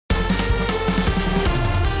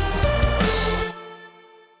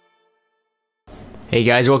Hey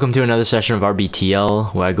guys, welcome to another session of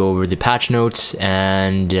RBTL where I go over the patch notes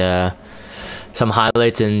and some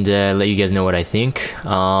highlights and let you guys know what I think.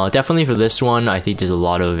 Definitely for this one, I think there's a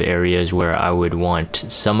lot of areas where I would want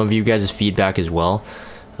some of you guys' feedback as well.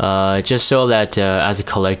 Just so that as a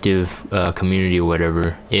collective community or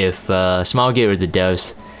whatever, if Smilegate or the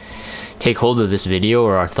devs take hold of this video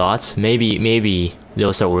or our thoughts, maybe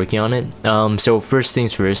they'll start working on it. So first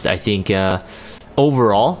things first, I think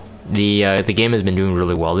overall, the game has been doing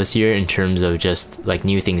really well this year in terms of just like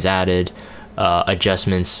new things added,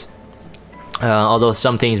 adjustments. Although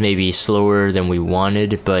some things may be slower than we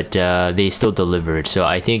wanted, but they still delivered. So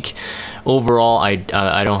I think overall, I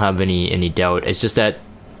don't have any doubt. It's just that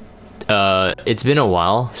it's been a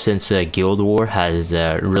while since Guild War has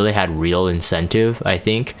really had real incentive, I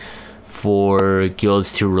think, for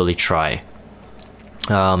guilds to really try.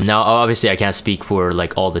 Now, obviously, I can't speak for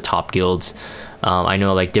like all the top guilds. I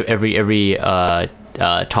know like every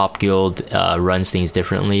top guild runs things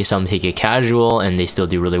differently. Some take it casual and they still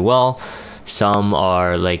do really well. Some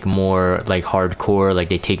are like more like hardcore, like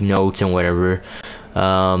they take notes and whatever,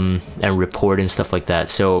 and report and stuff like that.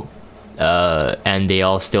 So and they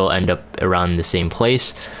all still end up around the same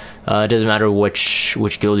place. It doesn't matter which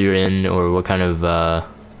guild you're in or what kind of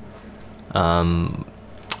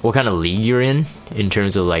league you're in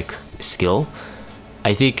terms of like skill.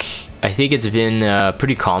 I think it's been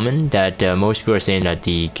pretty common that most people are saying that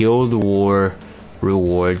the Guild War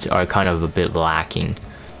rewards are kind of a bit lacking.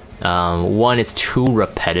 One, it's too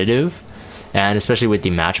repetitive, and especially with the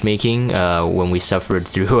matchmaking, when we suffered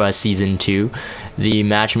through Season 2, the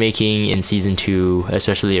matchmaking in Season 2,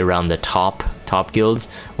 especially around the top guilds,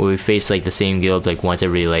 where we faced like the same guilds like once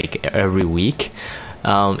every week,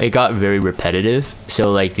 it got very repetitive.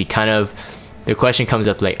 So like the question comes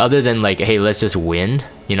up, like, other than like, hey, let's just win,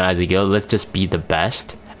 you know, as a guild, let's just be the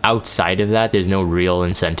best. Outside of that, there's no real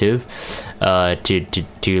incentive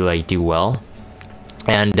to like do well.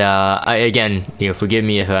 And again, you know, forgive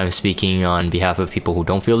me if I'm speaking on behalf of people who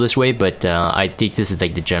don't feel this way, but I think this is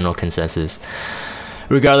like the general consensus.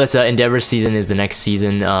 Regardless, Endeavour season is the next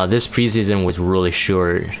season. This preseason was really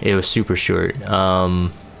short. It was super short,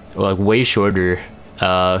 like way shorter.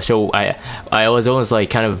 So I was almost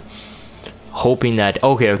like kind of hoping that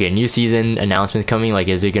okay, new season announcements coming, like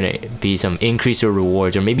is there gonna be some increase or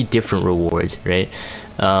rewards or maybe different rewards, right?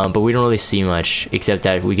 But we don't really see much except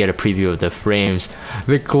that we get a preview of the frames,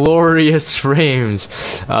 the glorious frames.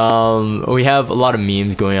 We have a lot of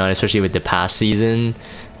memes going on, especially with the past season,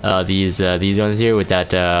 these ones here with that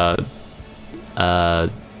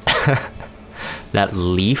that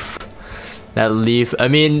leaf. I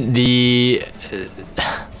mean,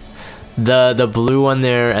 the blue one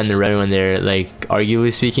there and the red one there, like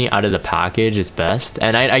arguably speaking, out of the package is best.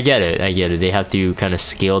 And I get it. They have to kind of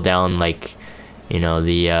scale down, like, you know,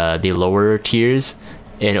 the lower tiers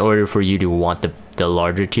in order for you to want the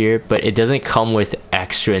larger tier, but it doesn't come with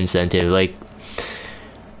extra incentive. Like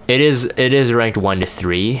it is ranked 1 to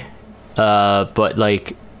 3, but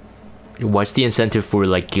like what's the incentive for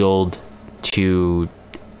like guild to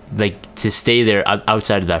stay there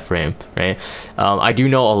outside of that frame, right? I do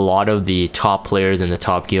know a lot of the top players in the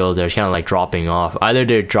top guilds are kind of like dropping off. Either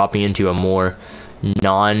they're dropping into a more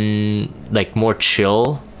more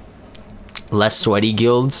chill, less sweaty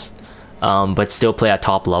guilds, but still play at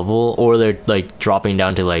top level, or they're like dropping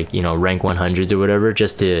down to like, you know, rank 100s or whatever,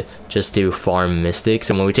 just to farm mystics.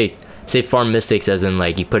 And when we say farm mystics, as in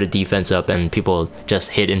like you put a defense up and people just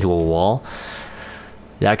hit into a wall,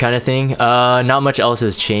 that kind of thing. Not much else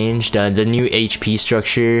has changed. The new HP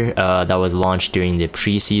structure that was launched during the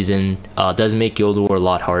preseason does make Guild War a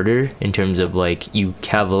lot harder in terms of like you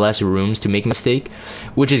have less rooms to make a mistake,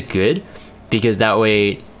 which is good because that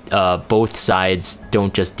way both sides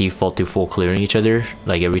don't just default to full clearing each other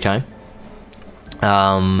like every time.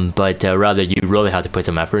 But rather you really have to put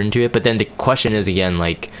some effort into it. But then the question is again,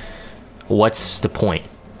 like, what's the point?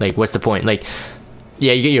 Like, what's the point? Like,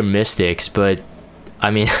 yeah, you get your mystics, but I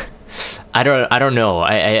mean, I don't know.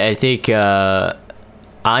 I think I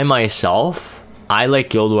myself, I like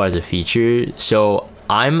Guild War as a feature, so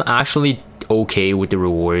I'm actually okay with the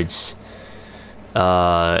rewards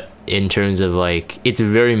in terms of like it's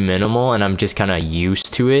very minimal and I'm just kind of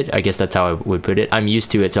used to it. I guess that's how I would put it. I'm used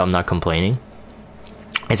to it, so I'm not complaining.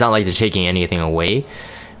 It's not like they're taking anything away,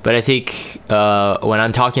 but I think when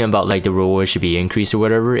I'm talking about like the rewards should be increased or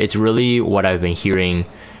whatever, it's really what I've been hearing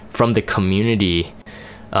from the community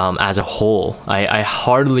as a whole. I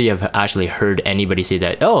hardly have actually heard anybody say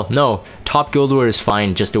that, oh no, top Guild War is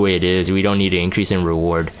fine just the way it is, we don't need an increase in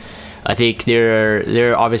reward. I think there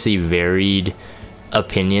are obviously varied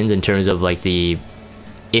opinions in terms of like the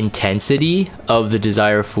intensity of the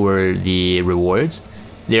desire for the rewards.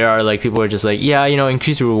 There are like people who are just like, yeah, you know,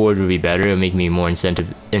 increased reward would be better, it'll make me more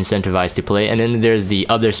incentivized to play. And then there's the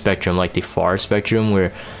other spectrum, like the far spectrum,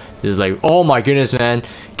 where there's like, oh my goodness, man,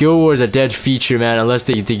 Guild Wars a dead feature, man, unless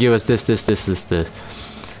they give us this.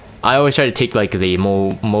 I always try to take like the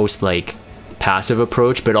most like passive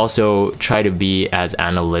approach, but also try to be as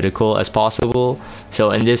analytical as possible.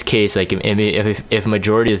 So in this case, like if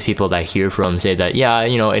majority of the people that I hear from say that, yeah,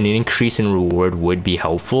 you know, an increase in reward would be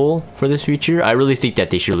helpful for this feature, I really think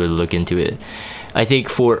that they should really look into it. I think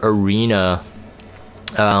for Arena,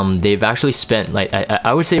 they've actually spent like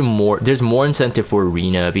I would say there's more incentive for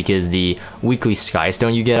Arena because the weekly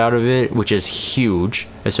Skystone you get out of it, which is huge,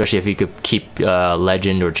 especially if you could keep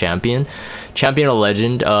Legend or Champion or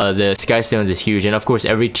Legend. The Skystones is huge, and of course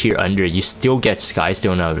every tier under you still get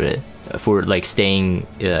Skystone out of it for like staying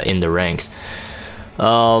in the ranks.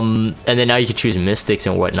 And then now you can choose Mystics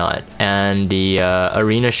and whatnot, and the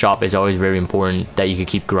Arena shop is always very important that you can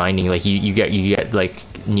keep grinding. Like you get like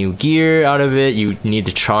new gear out of it, you need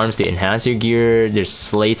the charms to enhance your gear, there's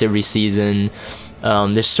slates every season.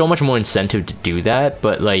 There's so much more incentive to do that,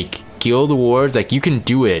 but like Guild Wars, like you can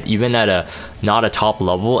do it even at not a top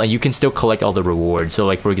level and you can still collect all the rewards. So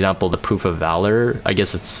like for example, the Proof of Valor, I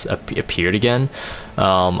guess it's appeared again.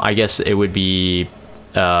 I guess it would be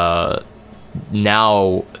now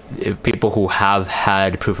people who have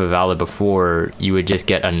had Proof of Valor before, you would just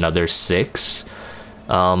get another 6.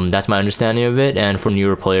 That's my understanding of it, and for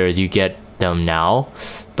newer players you get them now,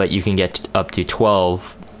 but you can get up to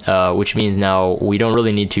 12, which means now we don't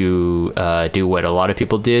really need to do what a lot of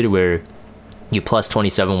people did, where you plus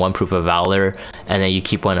 27 one Proof of Valor and then you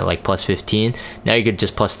keep one at like plus 15. Now you could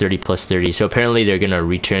just plus 30. So apparently they're gonna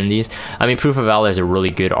return these. I mean, Proof of Valor is a really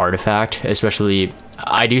good artifact, especially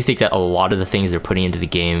I do think that a lot of the things they're putting into the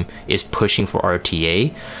game is pushing for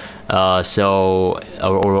RTA,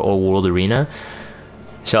 or World Arena.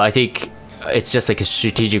 So I think it's just like a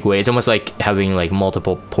strategic way. It's almost like having like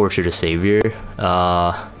multiple Portrait of Savior.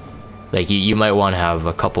 Like you might want to have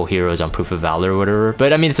a couple heroes on Proof of Valor or whatever.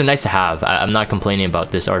 But I mean, it's a nice to have. I'm not complaining about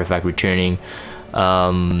this artifact returning.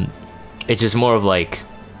 It's just more of like,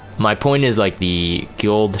 my point is like the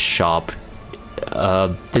guild shop,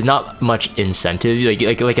 there's not much incentive.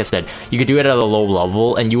 Like I said, you could do it at a low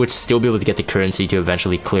level and you would still be able to get the currency to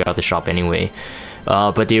eventually clear out the shop anyway.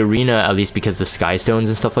 But the Arena, at least because the Skystones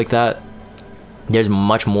and stuff like that, there's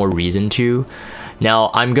much more reason to.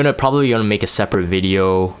 Now I'm probably gonna make a separate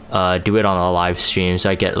video, do it on a live stream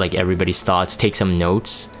so I get like everybody's thoughts, take some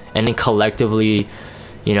notes, and then collectively,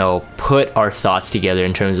 you know, put our thoughts together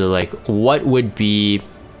in terms of like what would be,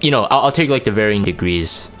 you know, I'll take like the varying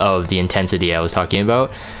degrees of the intensity I was talking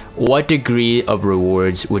about. What degree of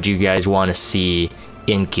rewards would you guys want to see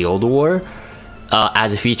in Guild War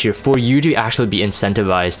as a feature for you to actually be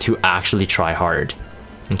incentivized to actually try hard?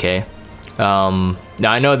 Okay.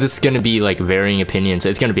 Now I know this is going to be like varying opinions,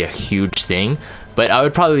 it's going to be a huge thing, but I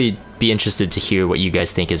would probably be interested to hear what you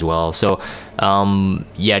guys think as well. So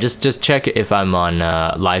yeah, just check if I'm on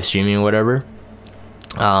live streaming or whatever,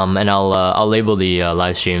 and I'll label the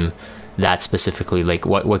live stream that specifically, like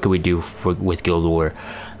what could we do with Guild War.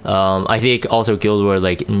 I think also Guild War,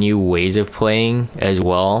 like new ways of playing as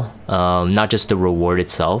well, not just the reward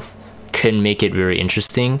itself, can make it very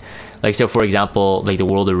interesting. Like, so for example, like the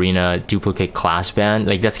World Arena duplicate class ban,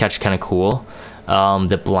 like that's actually kind of cool.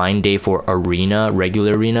 The blind day for Arena,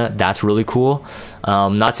 regular Arena, that's really cool.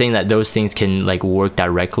 Not saying that those things can like work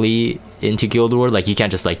directly into Guild War, like you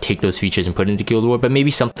can't just like take those features and put it into Guild War, but maybe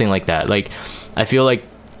something like that. Like I feel like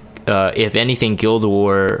if anything, Guild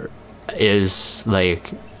War is like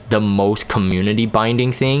the most community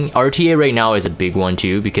binding thing. RTA right now is a big one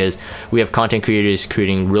too, because we have content creators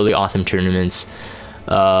creating really awesome tournaments,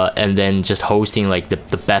 and then just hosting like the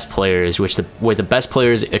best players, where the best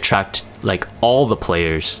players attract like all the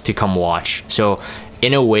players to come watch. So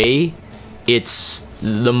in a way, it's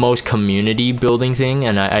the most community building thing,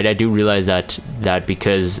 and I do realize that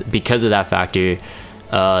because of that factor,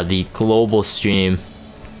 the global stream,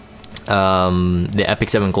 the Epic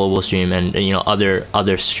 7 global stream, and you know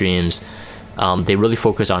other streams, they really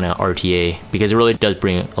focus on RTA because it really does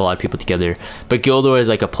bring a lot of people together. But Guild War is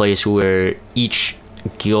like a place where each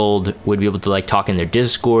guild would be able to like talk in their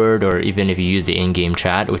Discord, or even if you use the in-game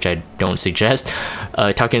chat, which I don't suggest,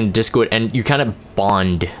 talk in Discord, and you kind of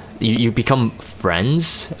bond. You become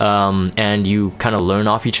friends, and you kind of learn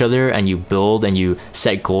off each other, and you build and you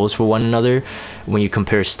set goals for one another when you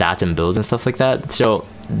compare stats and builds and stuff like that. So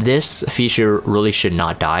this feature really should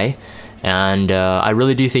not die, and I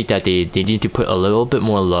really do think that they need to put a little bit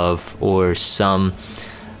more love or some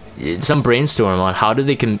some brainstorm on how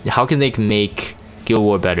can they make Guild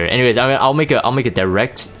War better. Anyways, I'll make a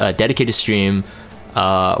direct dedicated stream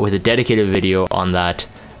with a dedicated video on that.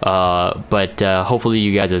 But hopefully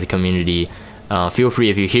you guys as a community, feel free,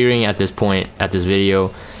 if you're hearing at this point at this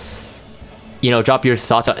video, you know, drop your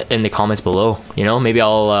thoughts in the comments below. You know, maybe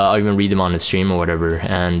I'll even read them on the stream or whatever,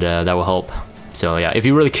 and that will help. So yeah, if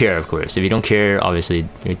you really care, of course. If you don't care, obviously,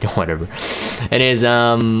 whatever. Anyways,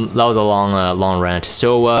 that was a long rant.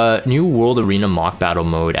 So new World Arena mock battle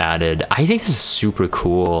mode added. I think this is super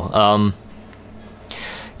cool.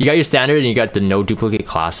 You got your standard and you got the no duplicate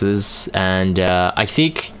classes, and I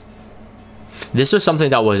think this was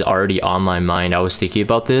something that was already on my mind. I was thinking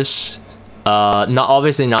about this.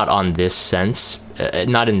 Obviously not on this sense,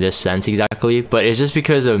 not in this sense exactly, but it's just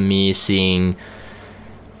because of me seeing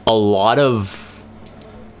a lot of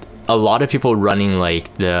people running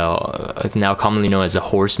like the now commonly known as the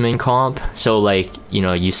horseman comp. So like, you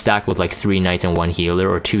know, you stack with like 3 knights and 1 healer,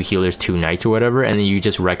 or 2 healers 2 knights or whatever, and then you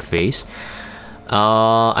just wreck face.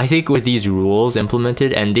 I think with these rules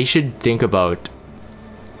implemented, and they should think about,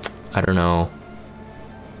 I don't know,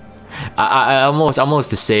 I almost wanted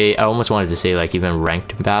to say like even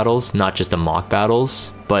ranked battles, not just the mock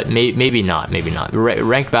battles, but maybe not.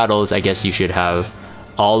 Ranked battles, I guess you should have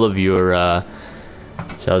all of your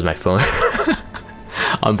so that was my phone.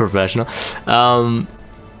 Unprofessional.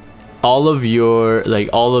 All of your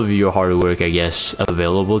hard work, I guess,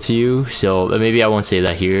 available to you. So maybe I won't say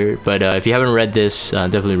that here, but if you haven't read this,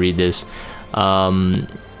 definitely read this.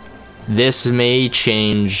 This may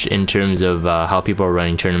change in terms of how people are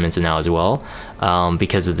running tournaments now as well,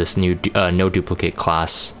 because of this new no duplicate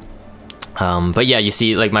class. But yeah, you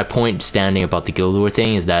see, like, my point standing about the Guild War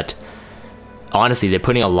thing is that honestly they're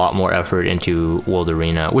putting a lot more effort into World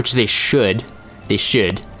Arena, which they should,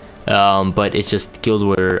 but it's just Guild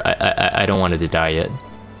War. I don't want it to die yet.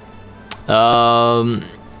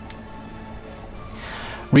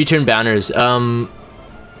 Return banners.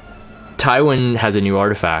 Tywin has a new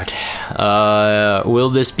artifact. Will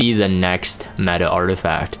this be the next meta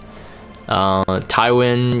artifact?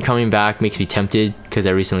 Tywin coming back makes me tempted because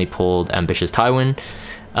I recently pulled Ambitious Tywin.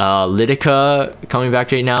 Lidica coming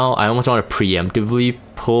back right now. I almost want to preemptively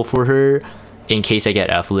pull for her in case I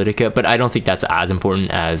get F Lidica, but I don't think that's as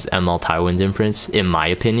important as ML Tywin's imprints, in my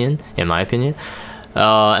opinion. ML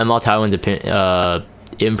Tywin's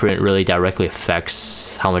imprint really directly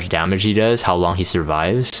affects how much damage he does, how long he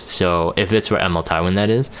survives. So if it's for ML Tywin, that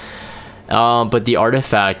is. But the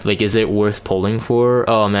artifact, like, is it worth pulling for?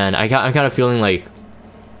 Oh man, I'm kind of feeling like,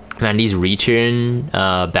 man, these return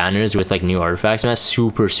banners with like new artifacts, man,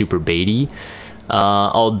 super baity.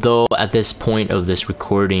 Although at this point of this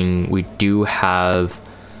recording, we do have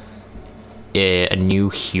a new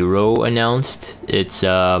hero announced. It's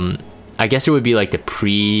I guess it would be like the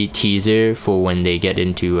pre-teaser for when they get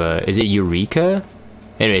into is it Eureka?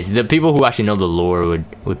 Anyways, the people who actually know the lore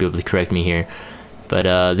would be able to correct me here. But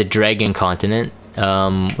the Dragon Continent, we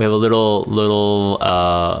have a little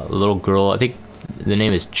girl. I think the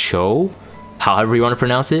name is Cho, however you want to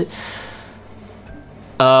pronounce it.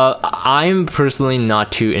 I'm personally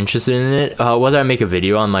not too interested in it. Whether I make a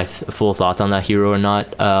video on my full thoughts on that hero or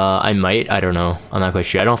not, I might. I don't know. I'm not quite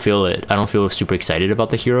sure. I don't feel it. I don't feel super excited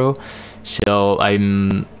about the hero, so I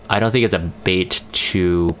don't think it's a bait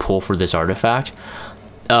to pull for this artifact.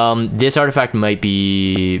 This artifact might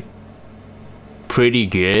be pretty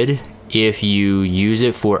good if you use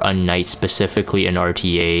it for a knight, specifically an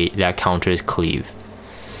RTA that counters cleave.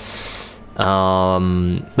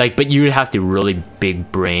 But you would have to really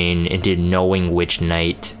big brain into knowing which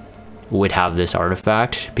knight would have this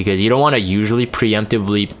artifact, because you don't want to usually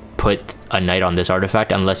preemptively put a knight on this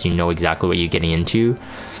artifact unless you know exactly what you're getting into.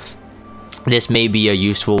 This may be a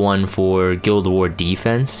useful one for Guild War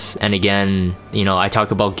defense, and again, you know, I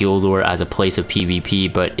talk about Guild War as a place of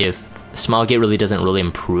PvP, but if Smilegate really doesn't really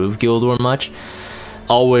improve Guild War much,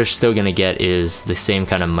 all we're still gonna get is the same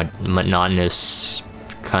kind of monotonous,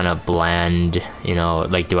 kind of bland, you know,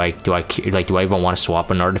 like do I even want to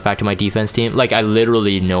swap an artifact to my defense team? Like, I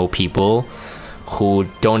literally know people who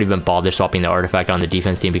don't even bother swapping the artifact on the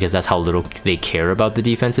defense team because that's how little they care about the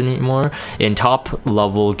defense anymore. In top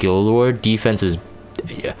level Guild War, defense is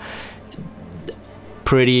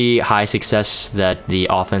pretty high success that the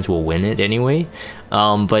offense will win it anyway.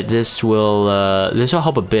 But this will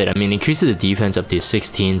help a bit. I mean, increases the defense up to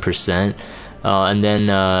 16%. And then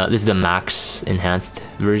this is the max enhanced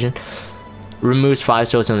version. Removes 5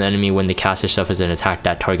 souls from the enemy when the caster suffers an attack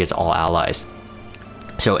that targets all allies.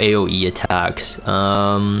 So AoE attacks.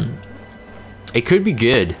 It could be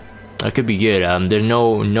good. It could be good. There's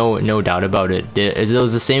no doubt about it. It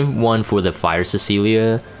was the same one for the Fire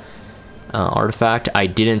Cecilia artifact. I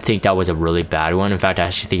didn't think that was a really bad one. In fact, I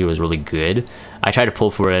actually think it was really good. I tried to pull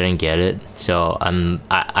for it, I didn't get it, so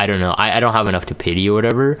I don't know. I don't have enough to pity or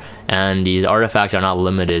whatever, and these artifacts are not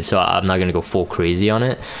limited, so I'm not gonna go full crazy on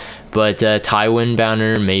it. But Tywin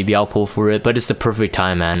banner, maybe I'll pull for it, but it's the perfect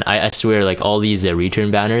time, man. I swear, like, all these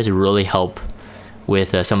return banners really help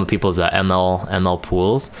with some of people's ML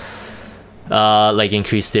pools, like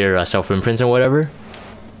increase their self imprints and whatever.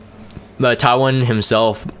 But Tywin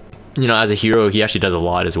himself, you know, as a hero, he actually does a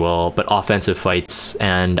lot as well. But offensive fights,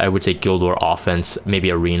 and I would say Guild War offense,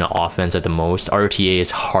 maybe arena offense at the most. RTA is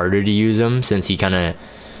harder to use him since he kind of,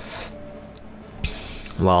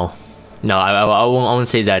 well, no, I won't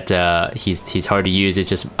say that he's hard to use. It's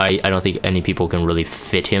just I don't think any people can really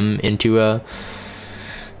fit him into a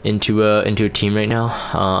team right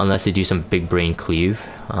now, unless they do some big brain cleave.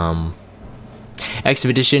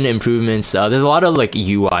 Expedition improvements, there's a lot of like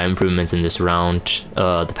UI improvements in this round,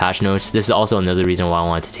 the patch notes. This is also another reason why I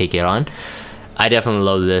wanted to take it on. I definitely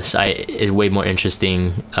love this. It's way more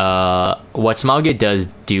interesting. What Smilegate does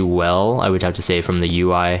do well, I would have to say, from the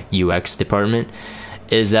UI UX department,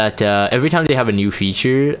 is that every time they have a new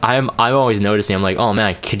feature, I'm always noticing, I'm like, oh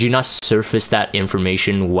man, could you not surface that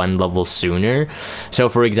information one level sooner? So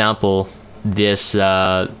for example, this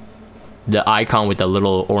the icon with the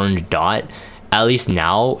little orange dot, at least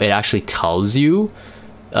now it actually tells you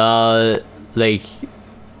like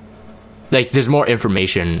there's more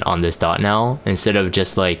information on this dot now, instead of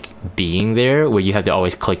just like being there where you have to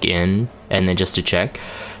always click in and then just to check.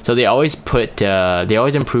 So they always put they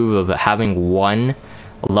always improve of having one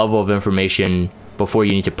level of information before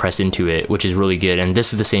you need to press into it, which is really good. And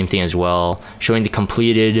this is the same thing as well, showing the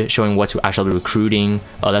completed, showing what's actually recruiting.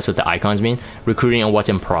 Oh, that's what the icons mean, recruiting, and what's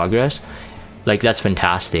in progress. Like, that's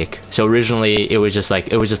fantastic. So originally it was just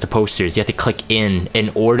the posters. You have to click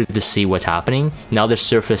in order to see what's happening. Now they're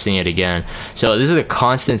surfacing it again. So this is a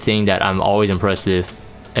constant thing that I'm always impressed with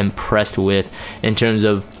in terms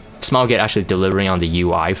of Smilegate actually delivering on the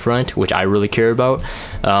UI front, which I really care about.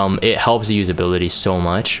 It helps the usability so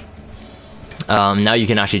much. Now you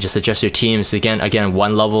can actually just adjust your teams again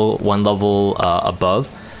one level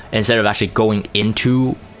above, instead of actually going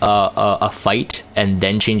into a fight and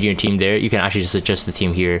then changing your team there. You can actually just adjust the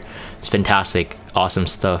team here. It's fantastic, awesome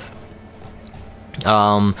stuff.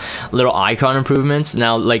 Little icon improvements.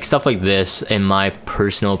 Now, like, stuff like this, in my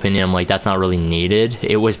personal opinion, I'm like, that's not really needed.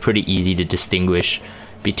 It was pretty easy to distinguish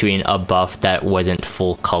between a buff that wasn't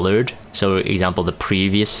full colored. So example, the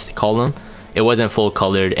previous column, it wasn't full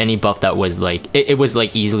colored. Any buff that was like it was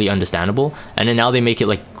like easily understandable, and then now they make it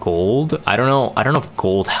like gold. I don't know if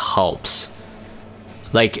gold helps.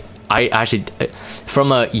 Like, I actually,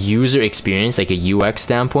 from a user experience, like a UX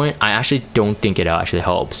standpoint, I actually don't think it actually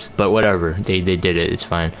helps, but whatever, they did it, it's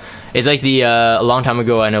fine. It's like the a long time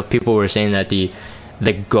ago, I know people were saying that the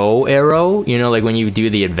go arrow, you know, like when you do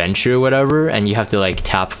the adventure or whatever and you have to like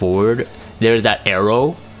tap forward, there's that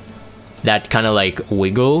arrow that kind of like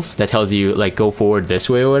wiggles that tells you like go forward this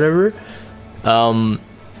way or whatever.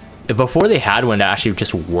 Before they had one that actually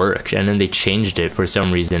just worked, and then they changed it for some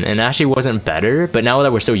reason, and it actually wasn't better. But now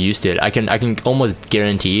that we're so used to it, I can almost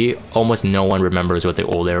guarantee almost no one remembers what the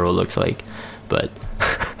old arrow looks like. But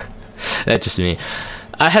that's just me.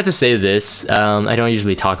 I had to say this. I don't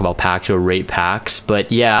usually talk about packs or rate packs,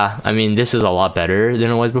 but yeah, I mean, this is a lot better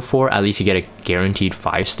than it was before. At least you get a guaranteed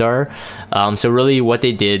 5-star. So really what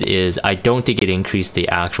they did is, I don't think it increased the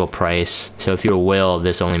actual price. So if you're a whale,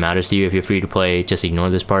 this only matters to you. If you're free to play, just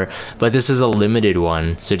ignore this part. But this is a limited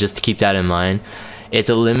one, so just keep that in mind.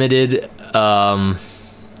 It's a limited, oh,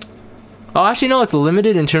 actually no, it's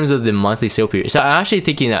limited in terms of the monthly sale period. So I'm actually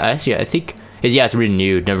thinking that, actually I think, yeah, it's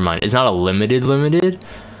renewed. Never mind. It's not a limited.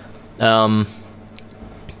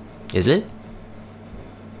 Is it?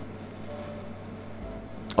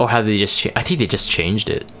 Or have they just I think they just changed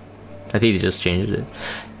it. This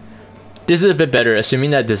is a bit better,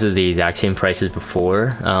 assuming that this is the exact same price as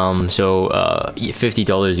before. So $50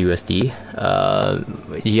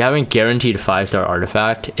 USD. You having guaranteed 5-star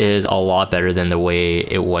artifact is a lot better than the way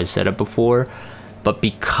it was set up before. But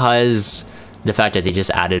because the fact that they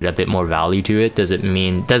just added a bit more value to it doesn't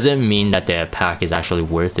mean that the pack is actually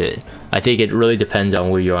worth it. I think it really depends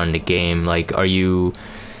on where you are in the game. Like, are you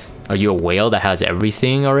a whale that has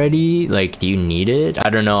everything already? Like, do you need it?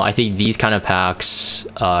 I don't know. I think these kind of packs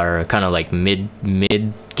are kind of like mid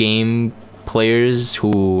game players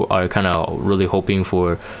who are kind of really hoping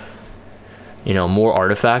for, you know, more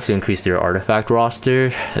artifacts to increase their artifact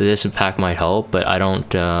roster. This pack might help, but I don't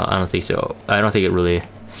think so. I don't think it really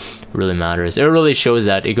matters. It really shows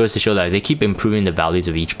that, it goes to show that they keep improving the values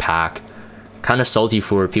of each pack. Kind of salty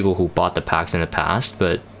for people who bought the packs in the past,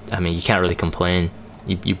 but I mean, you can't really complain.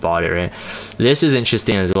 You bought it, right? This is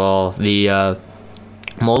interesting as well. The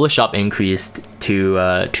Mola shop increased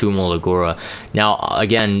to 2 Mola Gora. Now,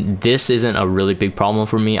 again, this isn't a really big problem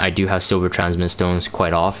for me. I do have silver transmit stones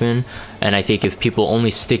quite often, and I think if people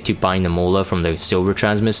only stick to buying the Mola from the silver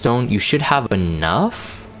transmit stone, you should have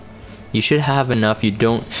enough. You should have enough. I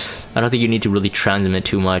don't think you need to really transmit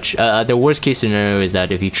too much. The worst case scenario is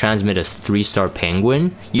that if you transmit a 3-star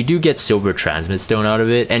penguin, you do get silver transmit stone out of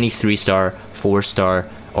it. Any 3-star, 4-star,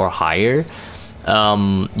 or higher,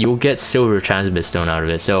 you'll get silver transmit stone out of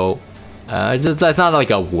it. So it's not like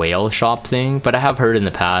a whale shop thing, but I have heard in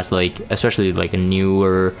the past, like especially like a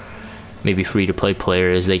newer, maybe free-to-play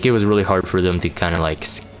players, like it was really hard for them to kind of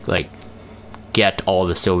like get all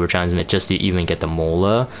the silver transmit just to even get the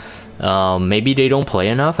Mola. Maybe they don't play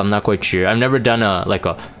enough. I'm not quite sure. I've never done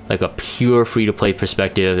a pure free-to-play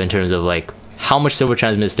perspective in terms of like how much silver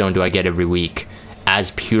transmit stone do I get every week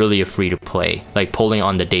as purely a free-to-play, like pulling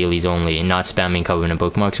on the dailies only and not spamming covenant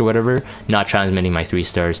bookmarks or whatever, not transmitting my 3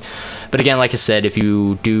 stars. But again, like I said, if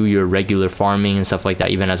you do your regular farming and stuff like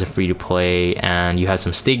that, even as a free-to-play, and you have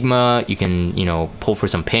some stigma, you can, you know, pull for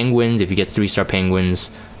some penguins. If you get 3-star penguins,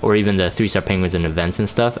 or even the 3-star penguins in events and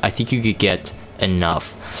stuff, I think you could get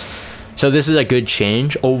enough. So this is a good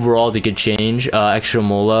change. Overall, it's a good change. Extra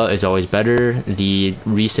Mola is always better. The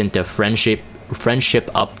recent friendship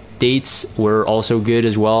updates were also good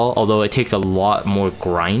as well, although it takes a lot more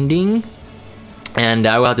grinding. And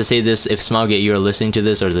I will have to say this, if Smilegate, you're listening to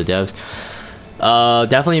this, or the devs,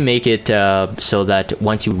 definitely make it so that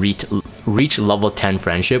once you reach level 10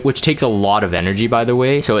 friendship, which takes a lot of energy, by the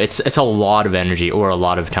way, so it's a lot of energy or a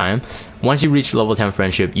lot of time. Once you reach level 10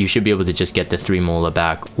 friendship, you should be able to just get the 3 Mola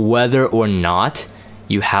back, whether or not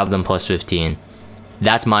you have them plus 15.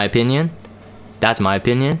 That's my opinion. That's my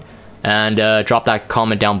opinion. And drop that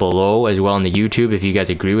comment down below as well on the YouTube if you guys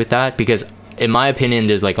agree with that, because in my opinion,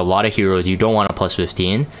 there's like a lot of heroes you don't want a plus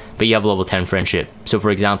 15, but you have level 10 friendship. So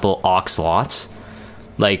for example, Oxlots,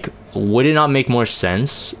 like, would it not make more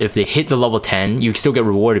sense if they hit the level 10, you still get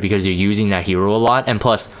rewarded because you're using that hero a lot, and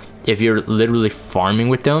plus if you're literally farming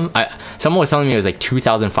with them, someone was telling me it was like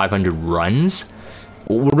 2,500 runs.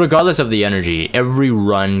 Regardless of the energy, every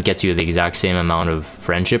run gets you the exact same amount of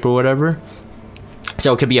friendship or whatever.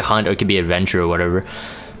 So it could be a hunt or it could be adventure or whatever,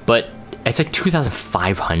 but it's like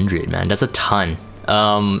 2,500, man. That's a ton.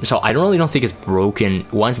 So I don't think it's broken.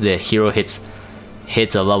 Once the hero hits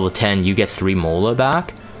a level 10, you get 3 Mola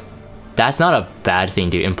back. That's not a bad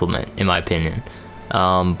thing to implement, in my opinion.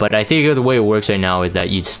 But I think the way it works right now is that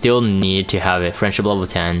you still need to have a friendship level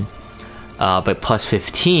 10, but plus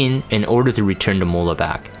 15 in order to return the Mola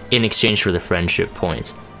back in exchange for the friendship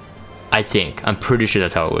points. I'm pretty sure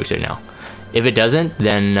that's how it works right now. If it doesn't,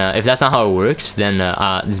 then if that's not how it works, then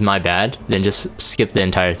this is my bad. Then just skip the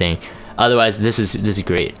entire thing. Otherwise, this is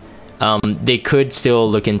great. They could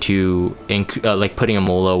still look into like putting a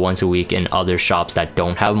Mola once a week in other shops that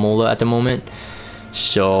don't have Mola at the moment.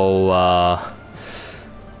 So,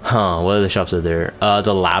 what other shops are there?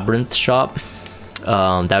 The Labyrinth shop.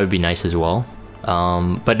 That would be nice as well.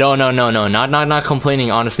 But no, not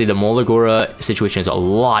complaining. Honestly, the Mola Gora situation is a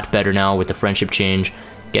lot better now with the friendship change.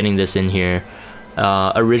 Getting this in here.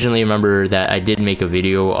 Originally, remember that I did make a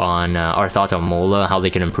video on our thoughts on Mola, how they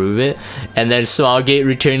can improve it, and then Smilegate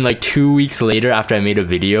returned like 2 weeks later after I made a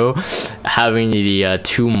video having the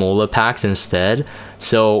 2 Mola packs instead.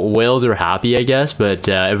 So whales were happy, I guess, but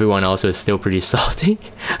everyone else was still pretty salty.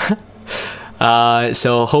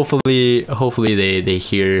 So hopefully they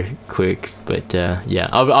hear quick, but yeah,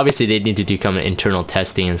 obviously they need to do some internal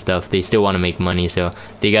testing and stuff. They still want to make money, so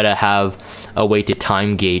they gotta have a way to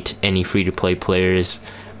time gate any free-to-play players,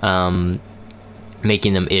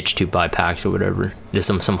 making them itch to buy packs or whatever. There's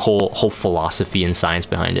some whole philosophy and science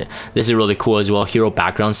behind it. This is really cool as well. Hero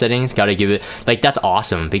background settings, gotta give it, like, that's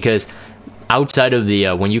awesome, because outside of the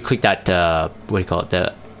when you click that what do you call it,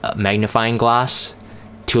 the magnifying glass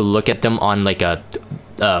to look at them on like a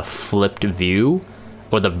flipped view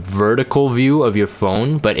or the vertical view of your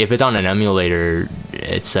phone, but if it's on an emulator,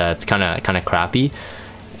 it's kind of crappy.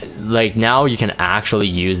 Like, now you can actually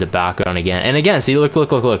use the background again and again. See, look,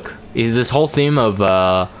 is this whole theme of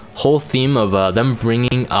them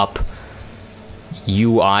bringing up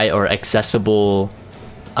UI or accessible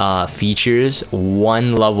features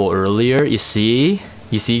one level earlier. You see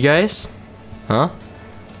guys, huh?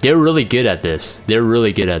 They're really good at this.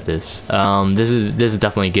 This is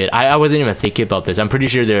definitely good. I wasn't even thinking about this. I'm pretty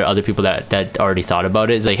sure there are other people that already thought about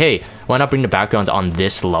it. It's like, hey, why not bring the backgrounds on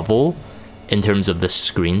this level in terms of the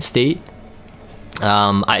screen state?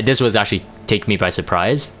 This was actually taking me by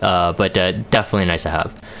surprise, but definitely nice to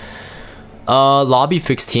have. Lobby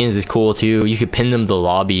fixed teams is cool too. You could pin them to the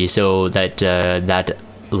lobby so that that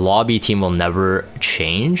lobby team will never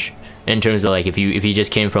change. In terms of like if you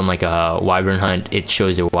just came from like a Wyvern hunt, it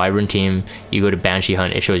shows your Wyvern team. You go to Banshee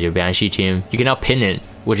hunt, it shows your Banshee team. You can now pin it,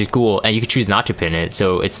 which is cool, and you can choose not to pin it.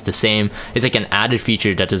 So it's the same. It's like an added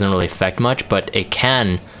feature that doesn't really affect much, but it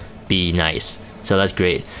can be nice. So that's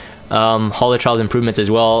great. Holo Trials improvements as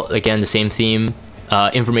well. Again, the same theme.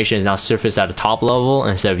 Information is now surfaced at the top level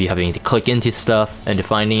instead of you having to click into stuff and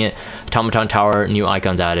defining it. Automaton Tower, new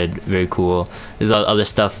icons added, very cool. There's other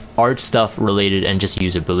stuff, art stuff related, and just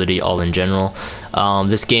usability all in general.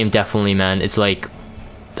 This game definitely, man, it's like,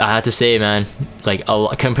 I have to say, man, like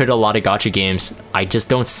compared to a lot of gacha games, I just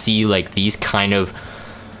don't see like these kind of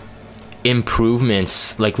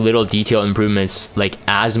improvements, like little detail improvements, like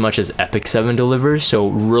as much as Epic 7 delivers. So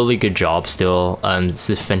really good job still.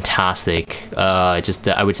 This is fantastic. Just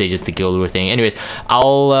I would say just the Guild War thing. Anyways,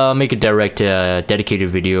 I'll make a direct dedicated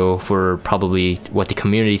video for probably what the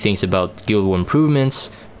community thinks about Guild War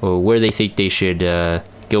improvements, or where they think they should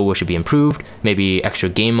Guild War should be improved, maybe extra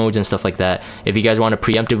game modes and stuff like that. If you guys want to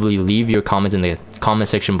preemptively leave your comments in the comment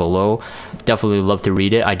section below, definitely love to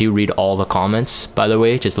read it. I do read all the comments, by the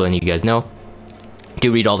way, just letting you guys know.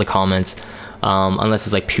 Do read all the comments, unless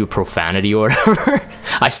it's like pure profanity or whatever.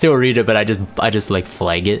 I still read it, but I just like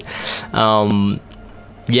flag it.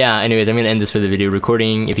 Yeah, anyways, I'm gonna end this for the video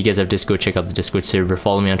recording. If you guys have Discord, check out the Discord server,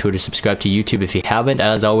 follow me on Twitter, subscribe to YouTube if you haven't.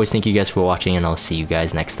 As always, thank you guys for watching, and I'll see you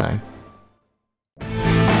guys next time.